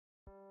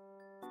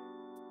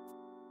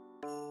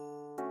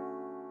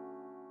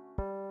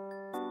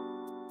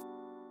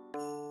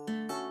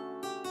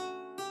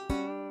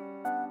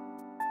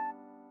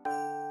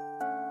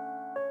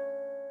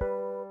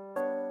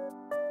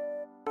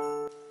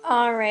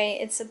Alright,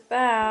 it's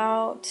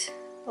about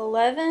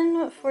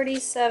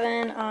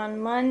 11:47 on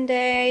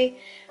Monday.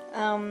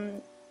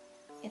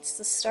 It's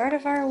the start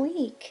of our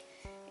week,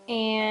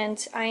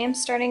 and I am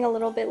starting a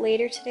little bit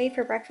later today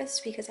for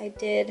breakfast because I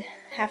did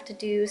have to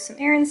do some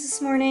errands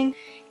this morning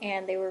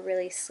and they were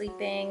really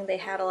sleeping. They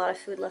had a lot of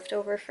food left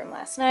over from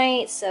last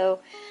night, so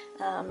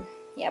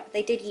yeah, but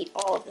they did eat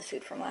all of the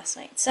food from last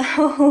night,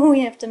 so we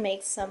have to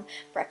make some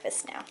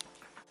breakfast now.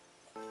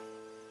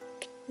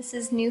 This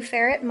is new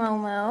ferret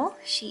Momo.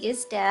 She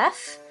is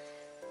deaf,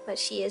 but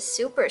she is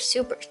super,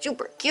 super,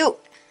 super cute.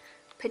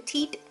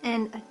 Petite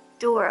and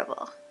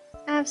adorable.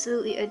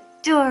 Absolutely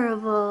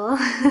adorable.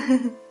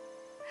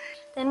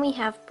 Then we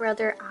have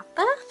brother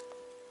Appa.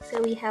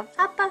 So we have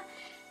Appa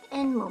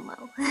and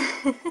Momo.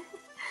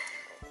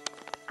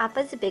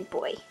 Appa's a big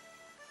boy.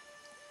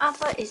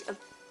 Appa is a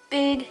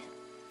big,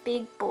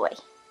 big boy.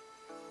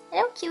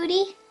 Hello,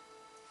 cutie.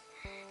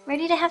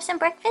 Ready to have some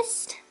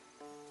breakfast?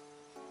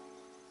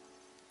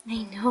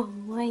 I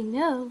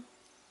know.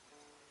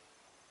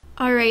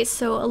 Alright,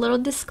 so a little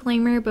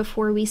disclaimer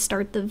before we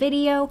start the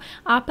video.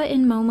 Appa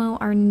and Momo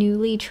are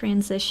newly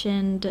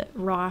transitioned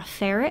raw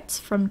ferrets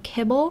from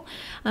kibble.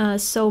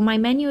 So my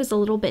menu is a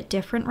little bit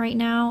different right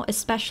now,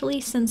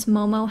 especially since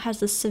Momo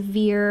has a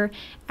severe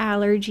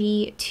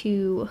allergy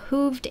to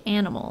hooved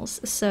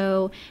animals.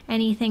 So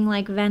anything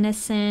like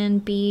venison,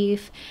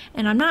 beef,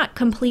 and I'm not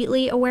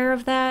completely aware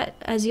of that,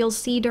 as you'll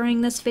see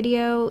during this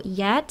video,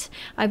 yet.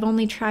 I've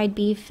only tried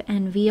beef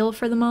and veal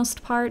for the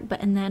most part,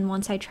 and then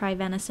once I try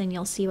venison,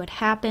 you'll see what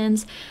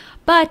happens.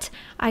 But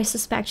I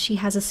suspect she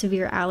has a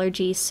severe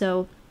allergy,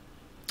 so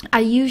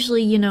I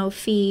usually,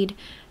 feed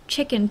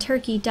chicken,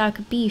 turkey, duck,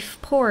 beef,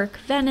 pork,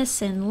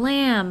 venison,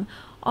 lamb,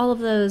 all of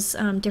those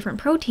different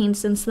proteins,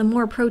 since the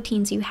more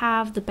proteins you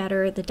have, the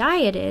better the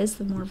diet is,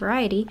 the more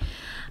variety.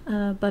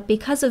 But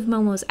because of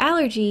Momo's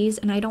allergies,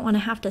 and I don't want to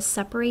have to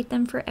separate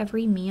them for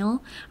every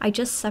meal, I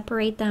just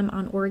separate them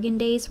on organ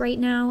days right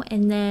now,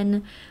 and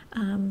then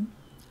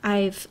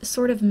I've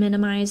sort of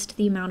minimized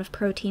the amount of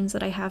proteins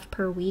that I have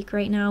per week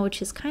right now, which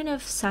is kind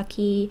of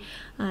sucky.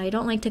 I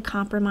don't like to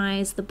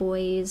compromise the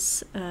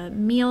boys'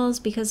 meals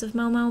because of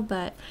Momo,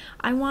 but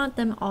I want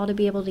them all to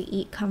be able to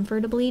eat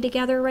comfortably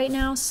together right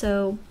now,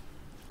 so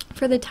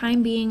for the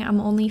time being, I'm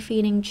only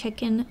feeding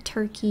chicken,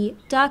 turkey,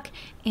 duck,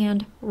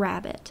 and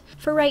rabbit.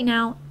 For right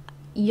now,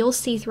 you'll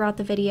see throughout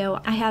the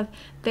video, I have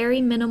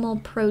very minimal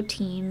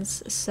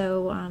proteins,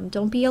 so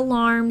don't be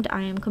alarmed.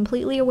 I am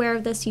completely aware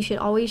of this. You should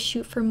always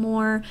shoot for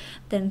more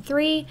than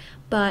 3,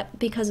 but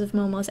because of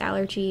Momo's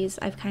allergies,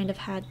 I've kind of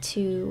had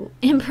to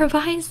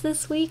improvise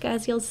this week,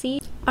 as you'll see.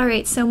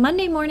 Alright, so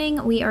Monday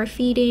morning we are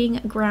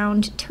feeding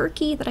ground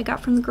turkey that I got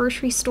from the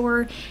grocery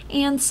store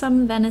and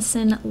some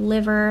venison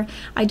liver.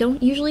 I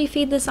don't usually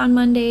feed this on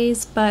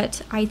Mondays,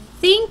 but I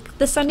think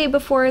the Sunday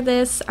before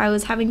this I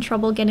was having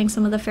trouble getting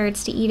some of the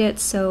ferrets to eat it,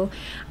 so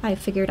I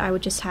figured I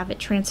would just have it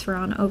transfer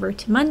on over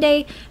to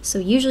Monday. So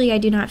usually I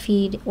do not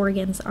feed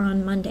organs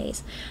on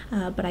Mondays,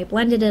 but I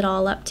blended it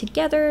all up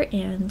together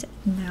and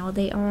now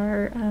they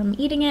are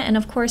eating it. And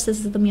of course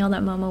this is the meal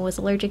that Momo was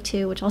allergic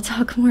to, which I'll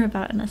talk more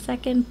about in a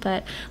second.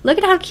 But look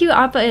at how cute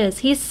Appa is.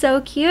 He's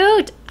so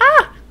cute.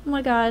 Ah! Oh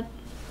my god.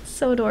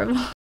 So adorable.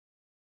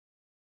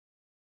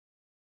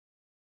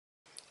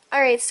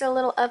 Alright, so a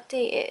little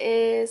update. It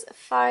is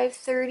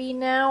 5:30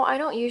 now. I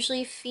don't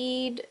usually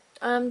feed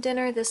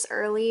dinner this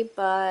early,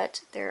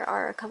 but there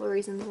are a couple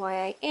reasons why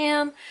I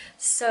am.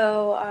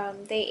 So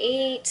they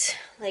ate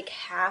like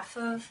half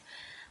of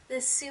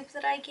this soup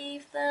that I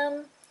gave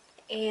them,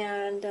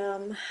 and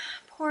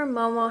poor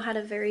Momo had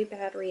a very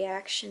bad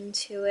reaction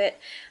to it.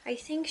 I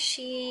think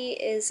she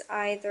is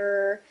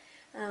either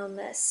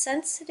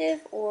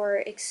sensitive or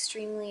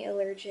extremely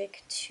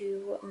allergic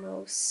to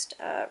most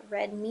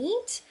red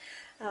meat.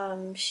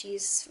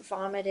 She's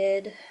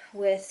vomited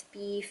with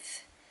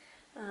beef,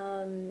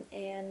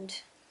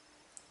 and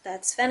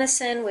that's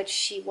venison, which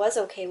she was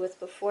okay with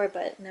before,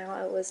 but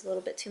now it was a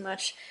little bit too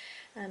much.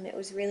 It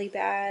was really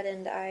bad,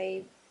 and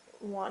I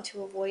want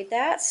to avoid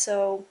that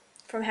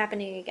from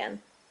happening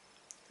again.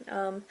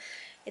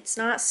 It's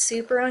not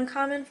super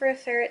uncommon for a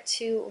ferret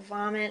to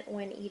vomit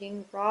when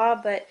eating raw,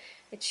 but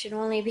it should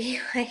only be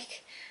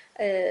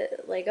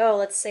oh,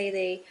 let's say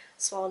they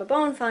swallowed a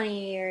bone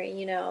funny,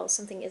 or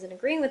something isn't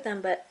agreeing with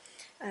them, but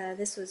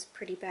this was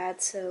pretty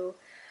bad. So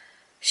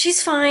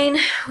she's fine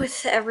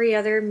with every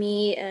other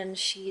meat, and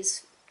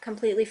she's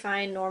completely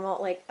fine,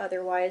 normal,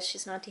 otherwise.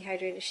 She's not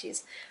dehydrated,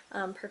 she's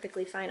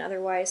perfectly fine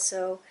otherwise.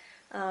 So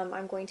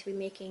I'm going to be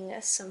making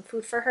some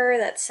food for her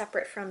that's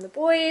separate from the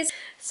boys.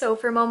 So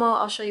for Momo,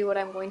 I'll show you what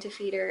I'm going to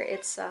feed her.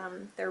 It's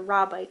they're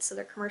raw bites, so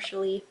they're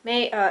commercially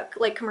made,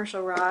 like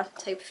commercial raw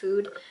type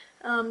food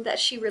that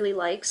she really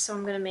likes. So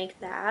I'm going to make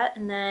that,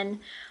 and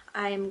then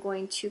I'm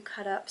going to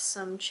cut up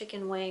some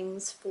chicken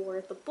wings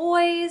for the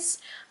boys,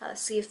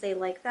 see if they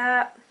like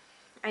that.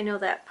 I know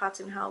that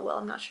Pazu and Howl will.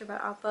 I'm not sure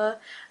about Appa.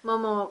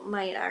 Momo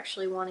might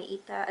actually want to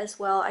eat that as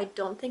well. I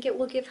don't think it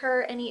will give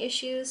her any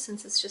issues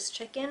since it's just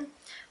chicken,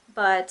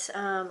 but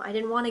I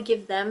didn't want to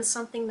give them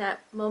something that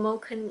Momo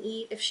couldn't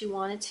eat if she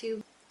wanted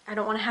to. I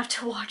don't want to have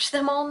to watch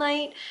them all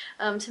night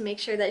to make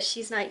sure that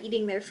she's not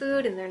eating their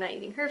food and they're not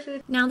eating her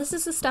food. Now this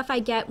is the stuff I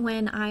get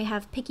when I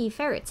have picky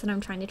ferrets and I'm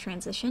trying to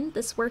transition.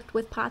 This worked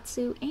with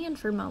Pazu and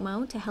for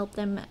Momo to help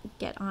them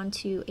get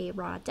onto a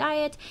raw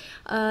diet.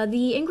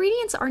 The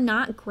ingredients are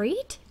not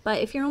great, but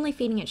if you're only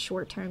feeding it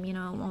short term, you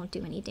know, it won't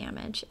do any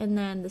damage. And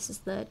then this is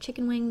the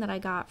chicken wing that I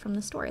got from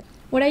the store.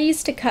 What I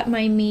use to cut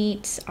my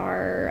meat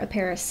are a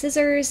pair of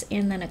scissors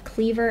and then a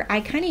cleaver. I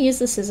kind of use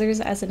the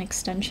scissors as an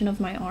extension of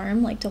my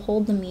arm, like to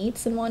hold the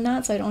meats and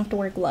whatnot, so I don't have to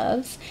wear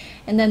gloves.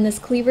 And then this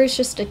cleaver is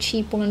just a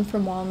cheap one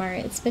from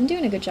Walmart. It's been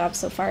doing a good job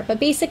so far. But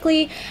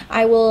basically,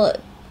 I will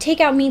take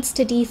out meats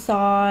to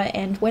de-thaw,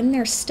 and when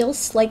they're still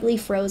slightly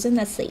frozen,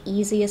 that's the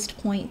easiest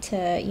point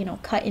to, you know,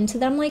 cut into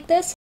them like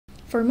this.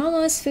 For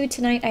Momo's food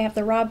tonight, I have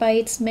the raw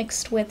bites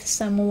mixed with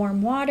some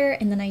warm water,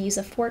 and then I use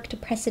a fork to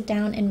press it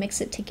down and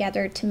mix it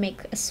together to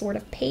make a sort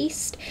of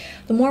paste.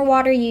 The more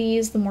water you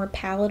use, the more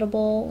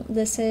palatable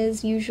this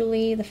is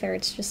usually. The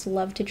ferrets just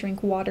love to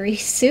drink watery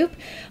soup,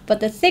 but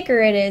the thicker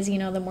it is, you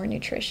know, the more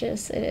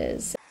nutritious it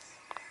is.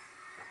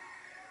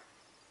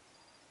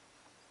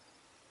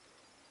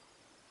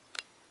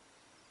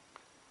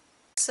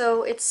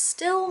 So it's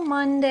still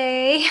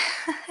Monday.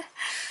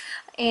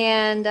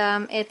 And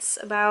it's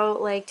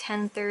about like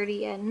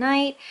 10:30 at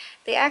night.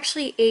 They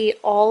actually ate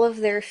all of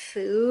their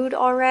food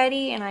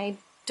already, and I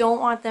don't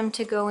want them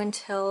to go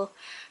until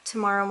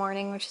tomorrow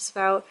morning, which is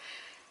about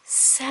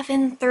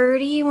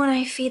 7:30 when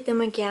I feed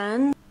them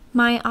again.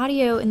 My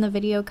audio in the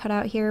video cut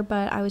out here,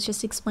 but I was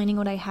just explaining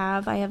what I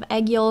have. I have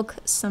egg yolk,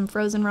 some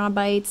frozen raw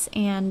bites,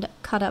 and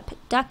cut up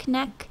duck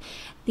neck.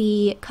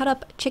 The cut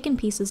up chicken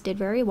pieces did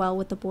very well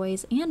with the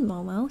boys and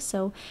Momo,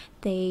 so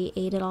they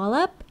ate it all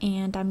up,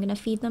 and I'm gonna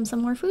feed them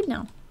some more food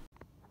now.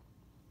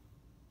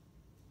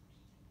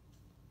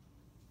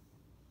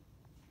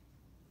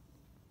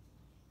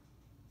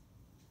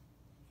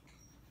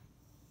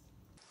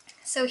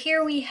 So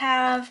here we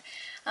have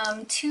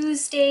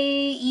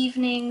Tuesday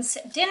evening's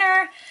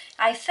dinner.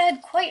 I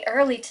fed quite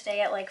early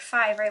today at like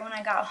 5, right when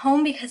I got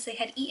home, because they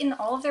had eaten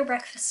all of their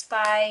breakfast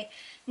by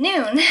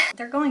noon.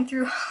 They're going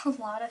through a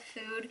lot of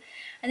food.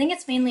 I think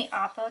it's mainly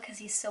Appa because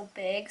he's so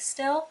big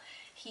still.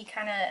 He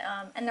kind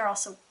of, and they're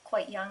also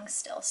quite young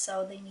still,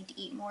 so they need to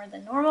eat more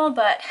than normal,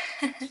 but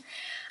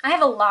I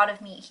have a lot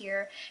of meat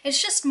here.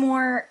 It's just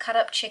more cut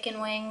up chicken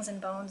wings and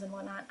bones and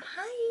whatnot.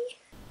 Hi!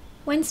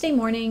 Wednesday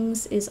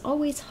mornings is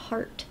always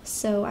heart,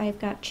 so I've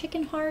got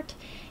chicken heart,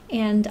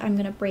 and I'm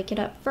gonna break it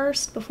up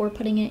first before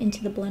putting it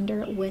into the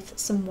blender with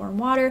some warm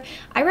water.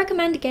 I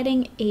recommend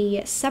getting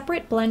a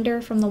separate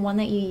blender from the one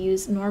that you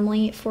use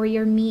normally for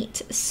your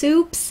meat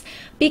soups,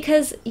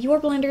 because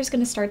your blender is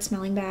gonna start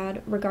smelling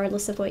bad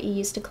regardless of what you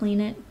use to clean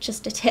it.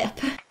 Just a tip.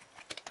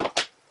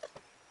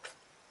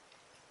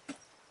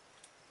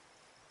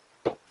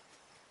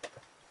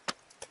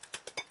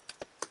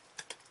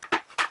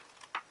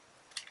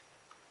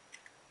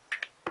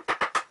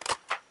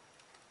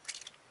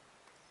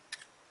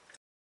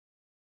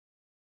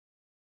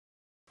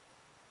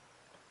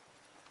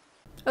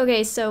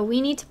 Okay, so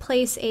we need to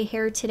place a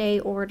hair today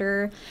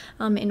order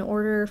in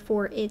order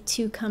for it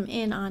to come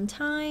in on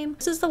time.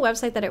 This is the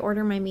website that I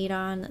order my meat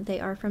on. They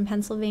are from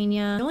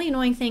Pennsylvania. The only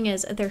annoying thing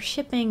is they're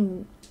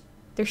shipping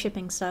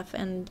stuff,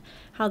 and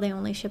how they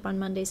only ship on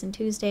Mondays and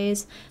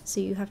Tuesdays, so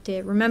you have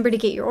to remember to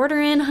get your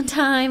order in on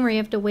time, or you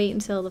have to wait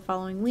until the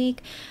following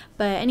week.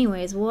 But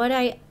anyways, what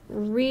I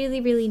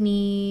really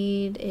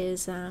need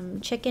is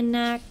chicken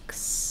necks,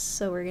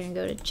 so we're gonna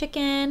go to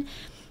chicken.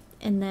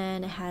 And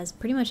then it has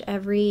pretty much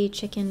every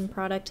chicken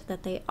product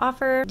that they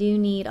offer. I do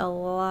need a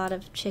lot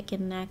of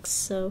chicken necks,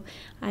 so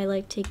I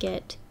like to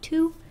get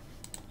 2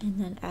 and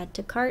then add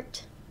to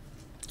cart.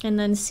 And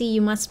then see,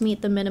 you must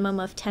meet the minimum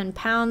of 10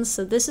 pounds,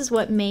 so this is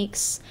what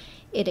makes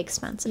it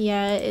expensive.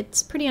 Yeah,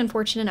 it's pretty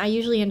unfortunate. I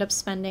usually end up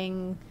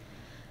spending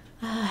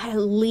at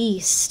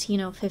least, you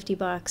know, 50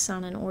 bucks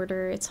on an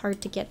order. It's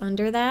hard to get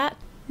under that.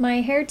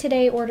 My hair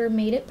today order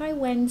made it by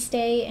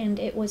Wednesday, and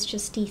it was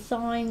just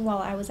de-thawing while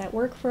I was at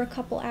work for a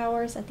couple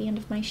hours at the end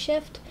of my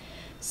shift.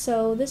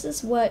 So this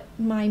is what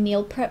my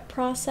meal prep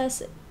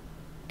process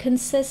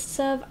consists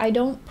of. I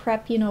don't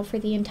prep, you know, for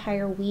the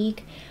entire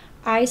week.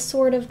 I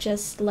sort of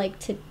just like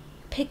to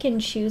pick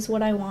and choose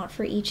what I want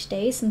for each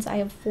day, since I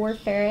have 4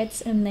 ferrets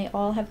and they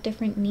all have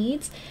different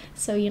needs.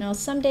 So, you know,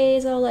 some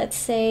days, oh, let's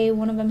say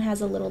one of them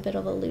has a little bit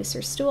of a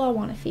looser stool, I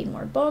want to feed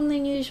more bone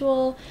than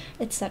usual,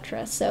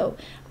 etc. So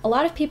a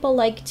lot of people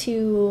like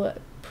to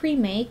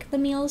pre-make the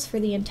meals for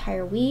the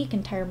entire week,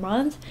 entire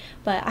month,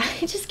 but I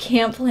just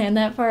can't plan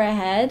that far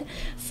ahead.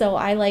 So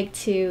I like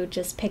to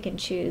just pick and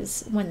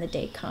choose when the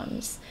day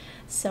comes.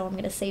 So I'm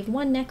going to save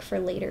one neck for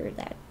later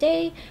that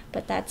day,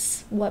 but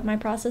that's what my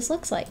process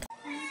looks like.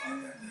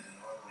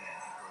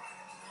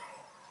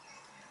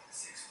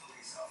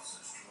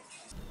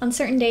 On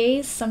certain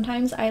days,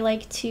 sometimes I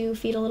like to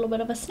feed a little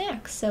bit of a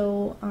snack.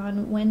 So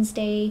on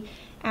Wednesday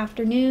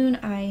afternoon,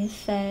 I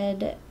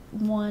fed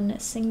 1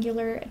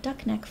 singular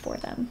duck neck for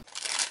them.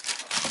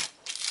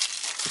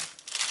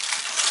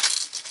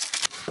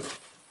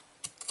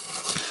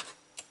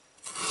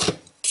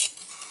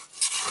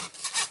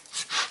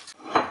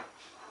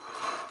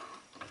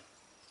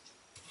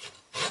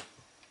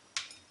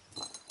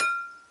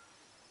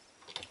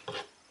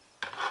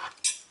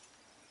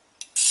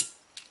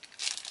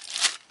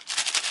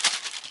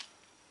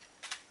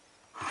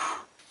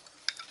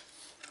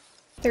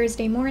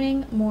 Thursday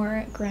morning,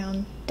 more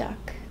ground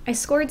duck. I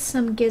scored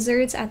some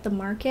gizzards at the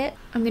market.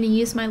 I'm gonna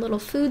use my little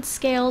food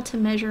scale to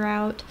measure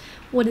out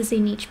what is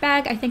in each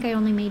bag. I think I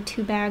only made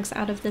 2 bags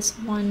out of this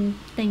one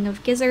thing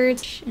of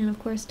gizzards. And of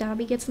course,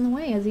 Dobby gets in the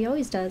way, as he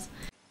always does.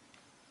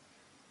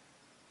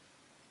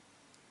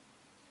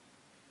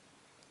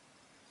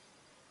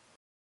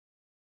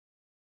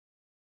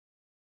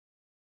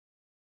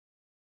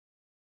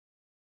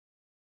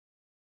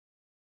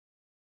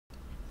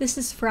 This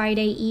is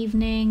Friday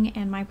evening,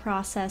 and my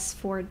process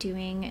for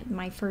doing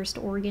my first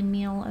organ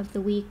meal of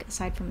the week,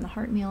 aside from the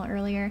heart meal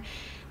earlier.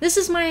 This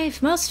is my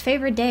most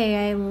favorite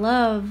day. I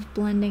love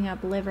blending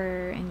up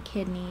liver and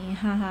kidney,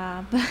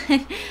 haha.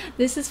 But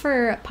this is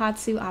for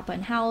Pazu, Appa,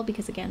 and Howl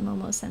because, again,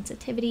 Momo's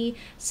sensitivity.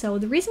 So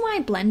the reason why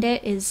I blend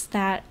it is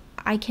that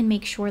I can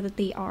make sure that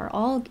they are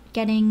all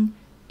getting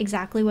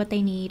exactly what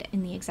they need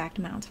in the exact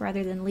amounts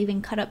rather than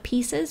leaving cut up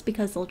pieces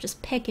because they'll just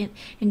pick it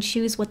and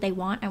choose what they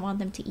want. I want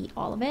them to eat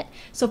all of it.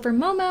 So for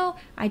Momo,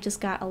 I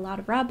just got a lot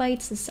of raw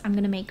bites. I'm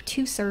going to make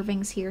 2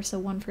 servings here, so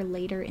one for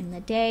later in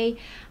the day.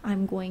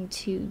 I'm going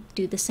to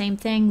do the same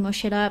thing,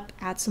 mush it up,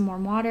 add some more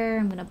water.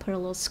 I'm going to put a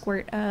little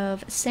squirt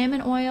of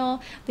salmon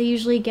oil. They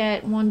usually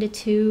get 1 to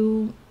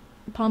 2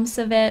 pumps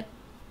of it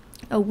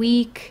a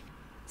week.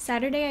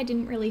 Saturday I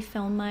didn't really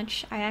film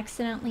much. I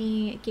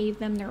accidentally gave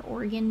them their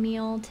organ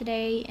meal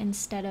today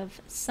instead of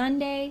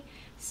Sunday,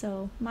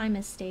 so my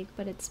mistake,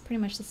 but it's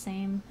pretty much the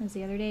same as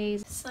the other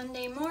days.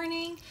 Sunday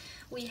morning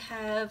we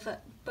have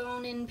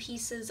bone-in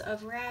pieces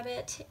of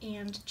rabbit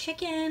and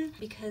chicken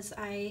because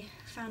I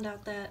found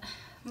out that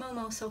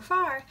Momo so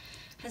far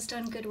has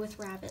done good with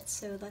rabbits,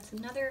 so that's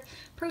another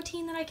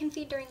protein that I can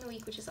feed during the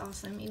week, which is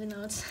awesome, even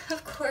though it's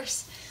of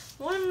course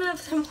one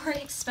of the more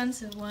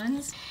expensive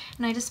ones.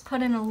 And I just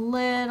put in a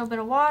little bit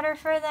of water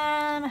for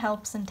them,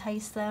 helps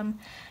entice them,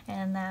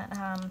 and that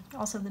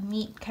also the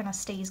meat kind of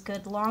stays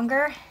good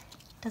longer,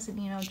 doesn't,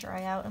 you know,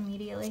 dry out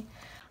immediately.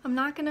 I'm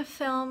not gonna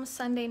film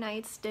Sunday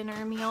night's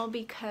dinner meal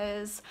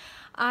because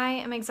I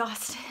am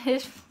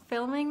exhausted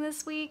filming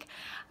this week.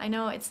 I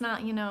know it's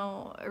not, you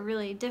know, a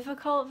really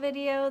difficult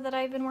video that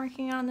I've been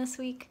working on this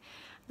week,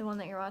 the one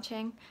that you're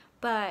watching,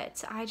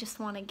 but I just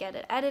want to get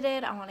it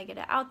edited, I want to get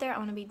it out there, I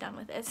want to be done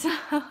with it. So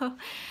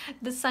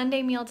the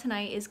Sunday meal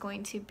tonight is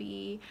going to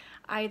be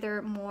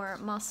either more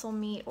muscle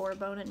meat or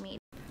bone-in meat.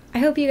 I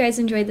hope you guys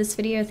enjoyed this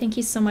video. Thank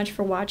you so much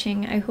for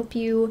watching. I hope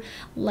you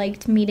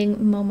liked meeting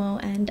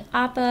Momo and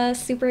Appa.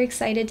 Super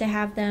excited to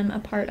have them a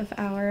part of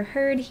our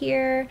herd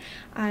here.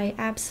 I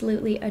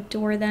absolutely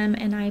adore them,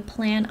 and I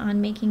plan on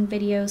making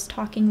videos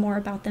talking more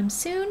about them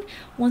soon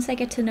once I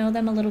get to know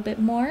them a little bit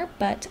more,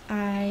 but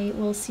I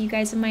will see you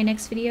guys in my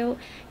next video.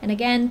 And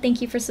again,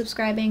 thank you for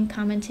subscribing,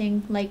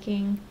 commenting,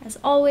 liking, as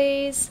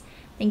always.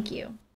 Thank you.